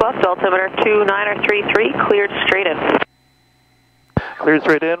 26 left, altimeter 2933, cleared straight in. Cleared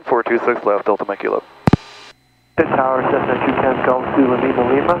straight in for 26 left, Delta Mike Kilo. Pit tower, Cessna 210 Golf Zulu Lima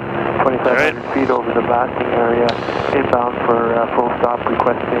Lima, 2,500 feet over the Boston area, inbound for full stop,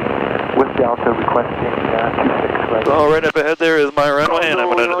 requesting, with Delta requesting 26 right. Oh, right up ahead there is my runway, and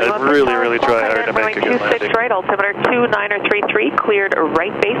I'm going to really try hard to make a good landing. 26 right, altimeter 2933, cleared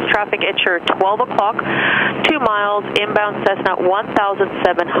right base, traffic at your 12 o'clock, 2 miles, inbound Cessna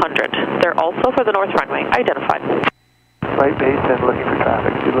 1,700. They're also for the north runway, identified. Right base and looking for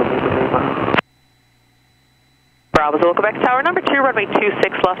traffic, Zulu Lima. Bravo Zulu Quebec Tower number 2, runway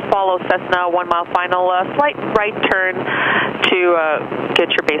 26 left, follow Cessna 1 mile final, slight right turn to get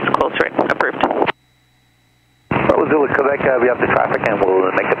your base closer in. Approved. Bravo Zulu Quebec, we have the traffic and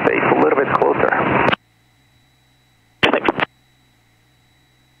we'll make the base a little bit closer.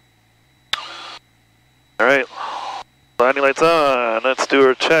 Alright, landing lights on, let's do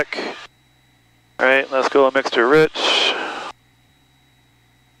our check. Alright, let's go a mixture rich.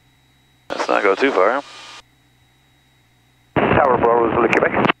 Let's not go too far. Tower Bravo Zulu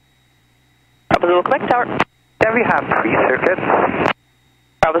Quebec. Bravo Zulu Quebec Tower. Can we have 3 circuits?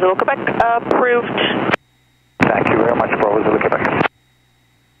 Bravo Zulu Quebec, approved. Thank you very much, Bravo Zulu Quebec.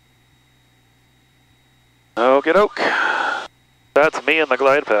 Okie doke. That's me in the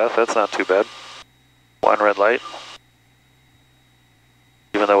glide path, that's not too bad. 1 red light.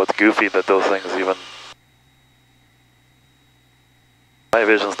 Even though it's goofy that those things even... My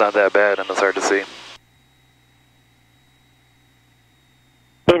vision's not that bad and it's hard to see.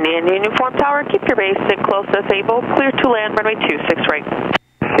 Indian Uniform Tower, keep your base in close as able. Clear to land, runway 26 right.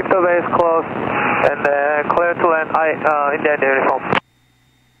 Keep the base close and clear to land, Indian Uniform.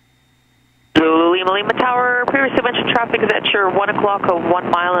 Zulu Lima Lima Tower, previously mentioned traffic is at your 1 o'clock of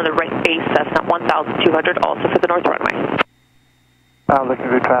 1 mile in the right base, that's not 1,200, also for the north runway. Looking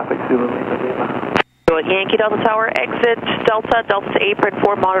for traffic, Zulu Lima Lima. So at Yankee Delta Tower, exit Delta, Delta to apron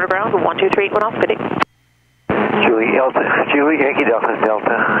 4, monitor ground, 12381 off, good day. Julie, Yankee Delta,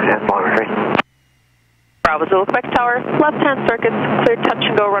 Delta, and monitoring. Bravo Zulu Quebec Tower, left-hand circuits, clear touch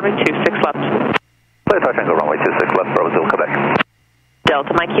and go, runway 26 left. Clear touch and go, runway 26 left, Bravo Zulu Quebec.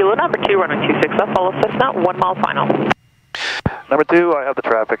 Delta Mike Kilo, number 2, runway 26 left, follow Cessna, 1 mile final. Number 2, I have the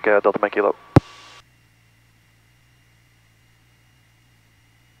traffic, Delta Mike Kilo.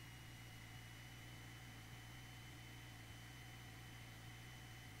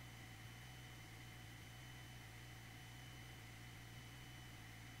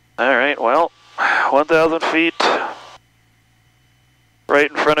 Alright, well, 1,000 feet right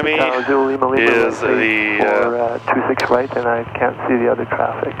in front of me is the... 26 right, and I can't see the other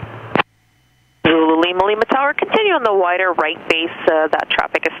traffic. Zulu Lima Lima Tower, continue on the wider right base. That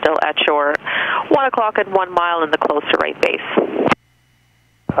traffic is still at your 1 o'clock and 1 mile in the closer right base.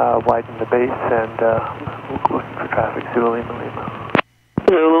 Widen the base and looking for traffic, Zulu Lima Lima.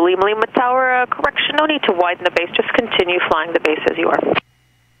 Zulu Lima Lima Tower, correction, no need to widen the base, just continue flying the base as you are.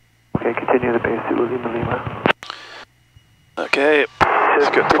 Okay, continue the base, Zulu Lima Lima. Okay,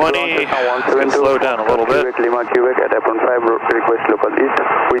 let's go 20, it's going to slow down a little bit. Lima Quebec at Apron 5, request local east,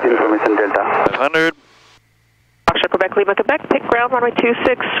 with information Delta. 500. Foxtrot Quebec, Lima Quebec, pick ground, runway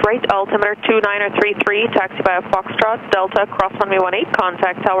 26, right, altimeter 2933, taxi by a Foxtrot, Delta, cross runway 18,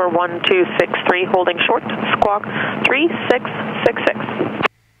 contact tower 1263, holding short, squawk 3666.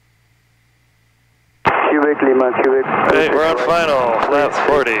 Quebec, Lima, Quebec. Okay, we're on final, flaps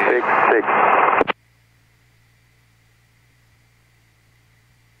 40. 6.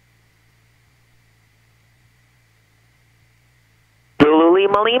 Zulu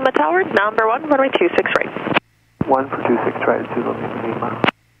Lima Lima Tower, number 1, runway 26 right. 1 for 26 right, Zulu Lima Lima.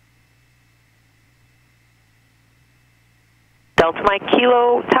 Delta Mike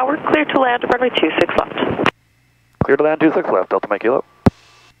Kilo Tower, clear to land, runway 26 left. Clear to land 26 left, Delta Mike Kilo.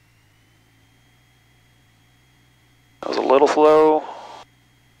 That was a little slow.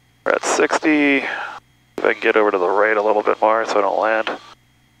 We're at 60. If I can get over to the right a little bit more so I don't land.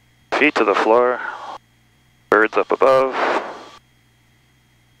 Feet to the floor. Birds up above.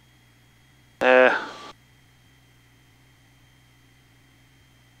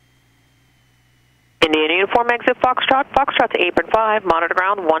 Indian Uniform exit Foxtrot, Foxtrot to apron 5, monitor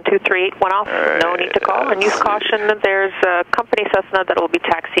ground 12381 off, right, no need to call, and use caution, there's a company Cessna that will be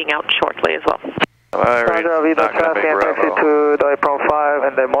taxiing out shortly as well. Roger, we don't traffic and taxi to the apron 5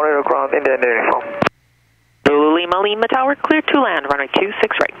 and the monitor ground Indian Uniform. Zulu Lima Lima Tower, clear to land, runway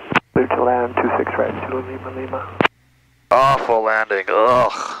 26 right. Clear to land, 26 right, Zulu Lima Lima. Awful landing,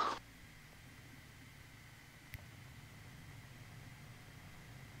 ugh.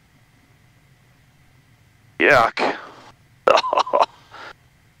 Yuck.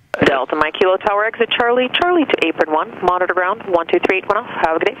 Delta Mike Kilo Tower exit Charlie, Charlie to apron 1, monitor ground 12381 off,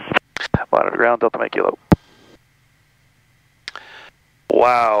 have a good day. Monitor ground, Delta Mike Kilo.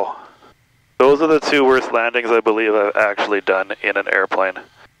 Wow. Those are the two worst landings I believe I've actually done in an airplane.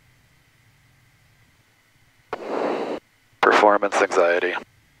 Performance anxiety.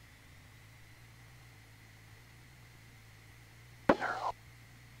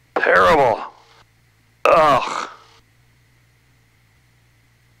 Terrible. Ugh.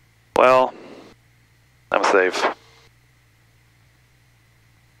 Well, I'm safe.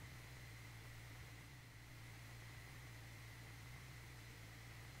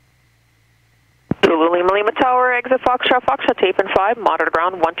 Lima Tower, exit Foxtrot, Apron 5, monitor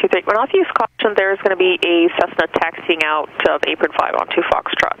ground 123. We're not use caution. There's going to be a Cessna taxiing out of Apron 5 onto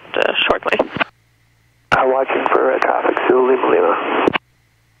Foxtrot shortly. I'm watching for traffic, Lima.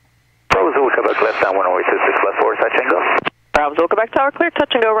 Bravo Zulu, Quebec left down 10826 left forward, touch and go. Bravo Zulu, Quebec Tower, clear,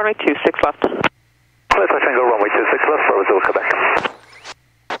 touch and go, runway 26 left. Clear, touch and go, runway 26 left, Bravo Zulu, Quebec.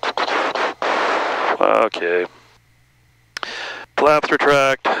 Okay. Flaps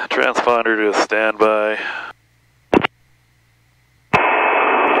retract, transponder to standby.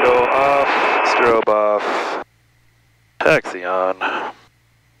 Go off, strobe off, taxi on.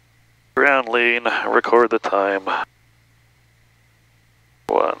 Ground lean, record the time.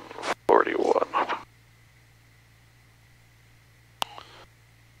 1:41.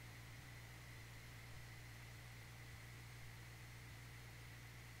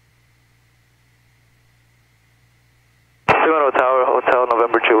 Tower, Hotel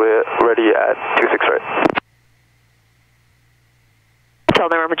November Juliet, ready at 26 right. Hotel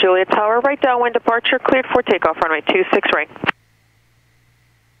November Juliet Tower, right downwind departure, cleared for takeoff, runway 26 right.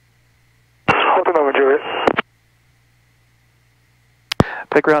 Hotel November Juliet.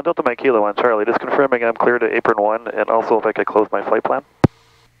 Pick ground Delta Mike Kilo on Charlie, just confirming I'm clear to apron 1 and also if I could close my flight plan.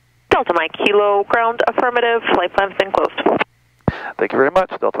 Delta Mike Kilo, ground affirmative, flight plan has been closed. Thank you very much,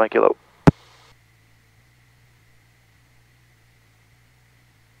 Delta Mike Kilo.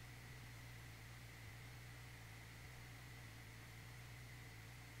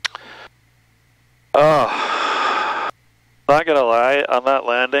 Oh, not gonna lie, on that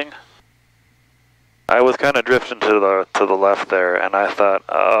landing, I was kind of drifting to the left there, and I thought,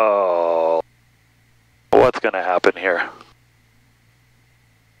 oh, what's gonna happen here?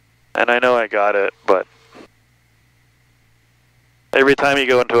 And I know I got it, but every time you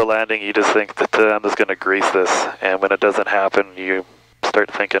go into a landing, you just think that I'm just gonna grease this, and when it doesn't happen, you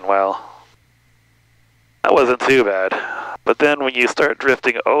start thinking, well, that wasn't too bad. But then when you start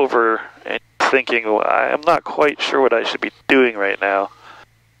drifting over and thinking, well, I'm not quite sure what I should be doing right now.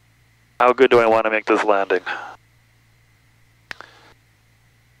 How good do I want to make this landing?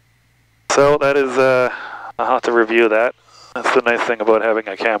 So that is, I'll have to review that. That's the nice thing about having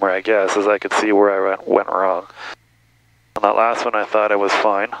a camera, I guess, is I could see where I went wrong. On that last one, I thought I was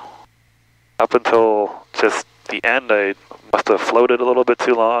fine. Up until just the end, I must have floated a little bit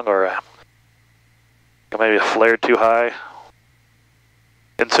too long, or maybe flared too high.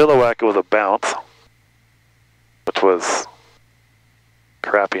 In Chilliwack, it was a bounce, which was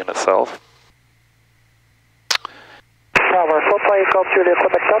crappy in itself.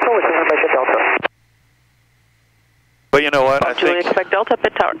 But you know what? I think Quebec Delta,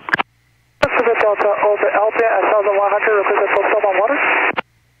 Pit Tower. Delta over Alpha at 1100, represent full stop on water.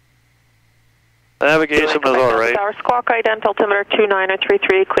 navigation is all right. Tower squawk ident altimeter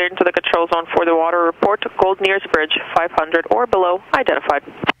 2933, cleared into the control zone for the water report. Gold Nears Bridge 500 or below identified.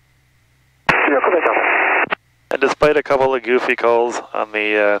 And despite a couple of goofy calls on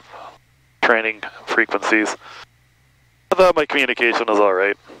the training frequencies, I thought my communication was all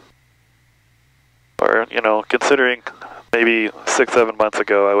right. Or, you know, considering maybe 6-7 months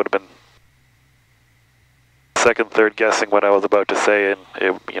ago, I would have been second, third guessing what I was about to say, and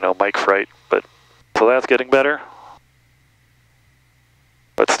it, you know, mic fright. But so that's getting better.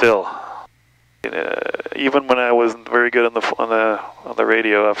 But still, even when I wasn't very good on the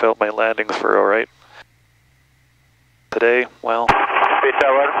radio, I felt my landings were all right. Today, well. Pit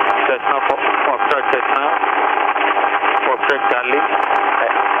Tower, Cessna, Foxtrot Cessna, Foxtrot Charlie.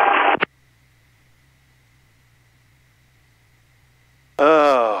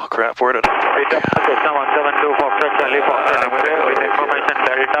 Oh, crap, where did I go? Cessna 172, Foxtrot Charlie, Foxtrot X-ray, with information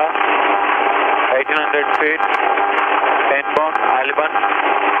Delta, 1800 feet, 10 pound, Alban,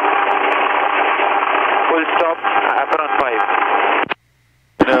 full stop, apron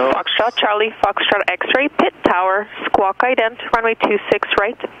 5. No. Foxtrot Charlie, Foxtrot X-ray, Pit Tower, squawk ident, runway 26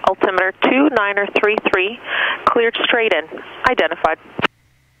 right, altimeter 2933, cleared straight in, identified.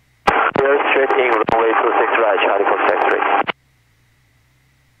 Cleared straight in, runway 26 right, Charlie Foxtrot X-ray.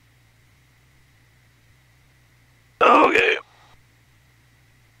 Okay.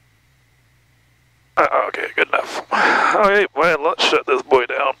 Okay, good enough. Okay, well, let's shut this boy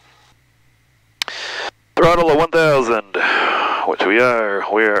down. Throttle of 1000, which we are.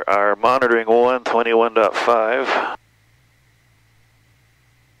 We are monitoring 121.5.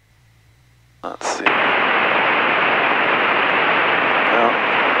 Let's see.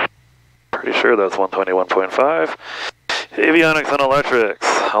 Well, pretty sure that's 121.5. Avionics and electrics.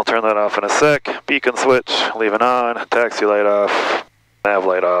 I'll turn that off in a sec. Beacon switch, leave it on. Taxi light off. Nav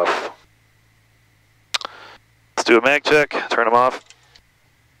light off. Let's do a mag check. Turn them off.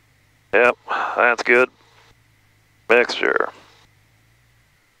 Yep, that's good. Mixture.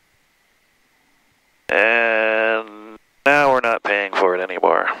 And now we're not paying for it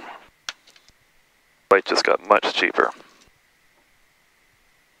anymore. Flight just got much cheaper.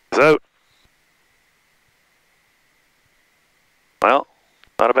 Peace out. Well,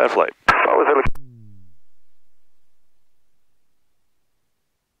 not a bad flight. What was it?